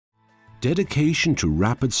Dedication to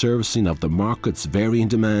rapid servicing of the market's varying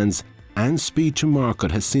demands and speed to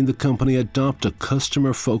market has seen the company adopt a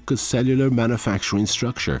customer-focused cellular manufacturing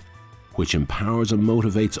structure, which empowers and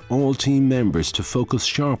motivates all team members to focus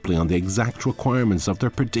sharply on the exact requirements of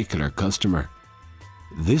their particular customer.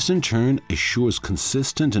 This in turn assures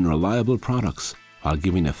consistent and reliable products while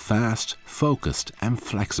giving a fast, focused and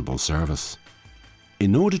flexible service.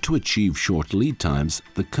 In order to achieve short lead times,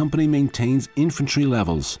 the company maintains inventory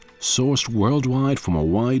levels sourced worldwide from a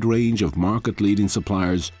wide range of market-leading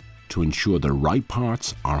suppliers to ensure the right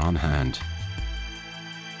parts are on hand.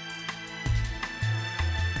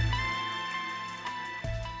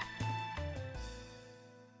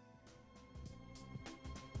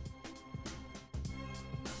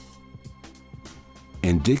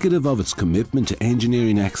 Indicative of its commitment to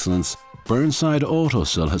engineering excellence, Burnside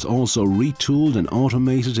Autocell has also retooled and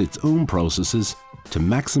automated its own processes to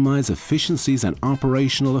maximize efficiencies and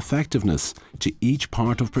operational effectiveness to each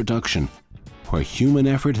part of production, where human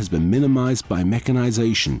effort has been minimized by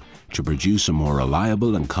mechanization to produce a more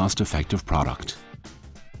reliable and cost-effective product.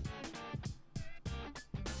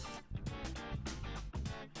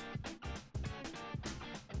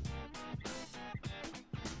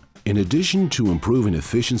 In addition to improving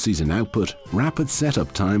efficiencies and output, rapid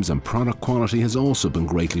setup times and product quality has also been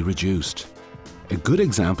greatly reduced. A good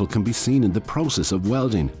example can be seen in the process of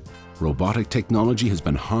welding. Robotic technology has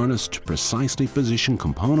been harnessed to precisely position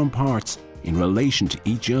component parts in relation to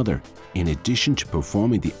each other, in addition to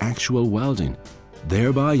performing the actual welding,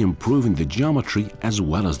 thereby improving the geometry as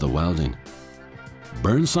well as the welding.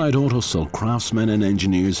 Burnside Autocell craftsmen and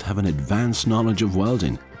engineers have an advanced knowledge of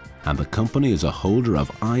welding, and the company is a holder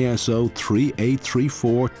of ISO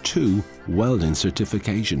 38342 welding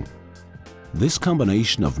certification. This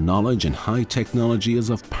combination of knowledge and high technology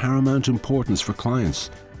is of paramount importance for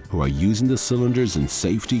clients who are using the cylinders in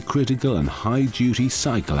safety-critical and high-duty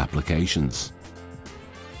cycle applications.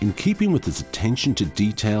 In keeping with its attention to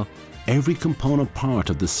detail, every component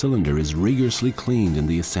part of the cylinder is rigorously cleaned in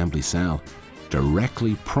the assembly cell,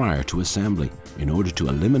 directly prior to assembly, in order to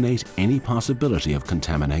eliminate any possibility of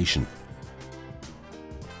contamination.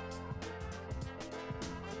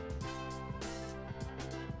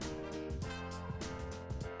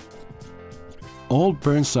 All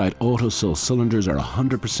Burnside Autocell cylinders are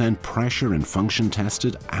 100% pressure and function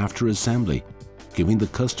tested after assembly, giving the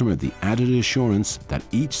customer the added assurance that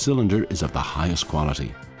each cylinder is of the highest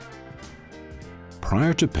quality.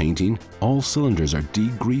 Prior to painting, all cylinders are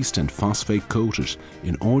degreased and phosphate coated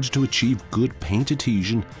in order to achieve good paint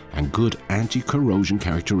adhesion and good anti-corrosion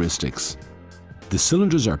characteristics. The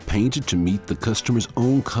cylinders are painted to meet the customer's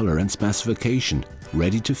own color and specification,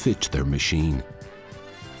 ready to fit to their machine.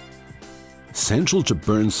 Central to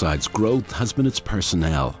Burnside's growth has been its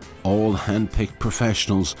personnel, all hand-picked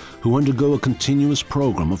professionals who undergo a continuous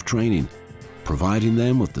program of training, providing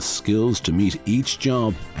them with the skills to meet each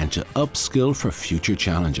job and to upskill for future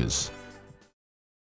challenges.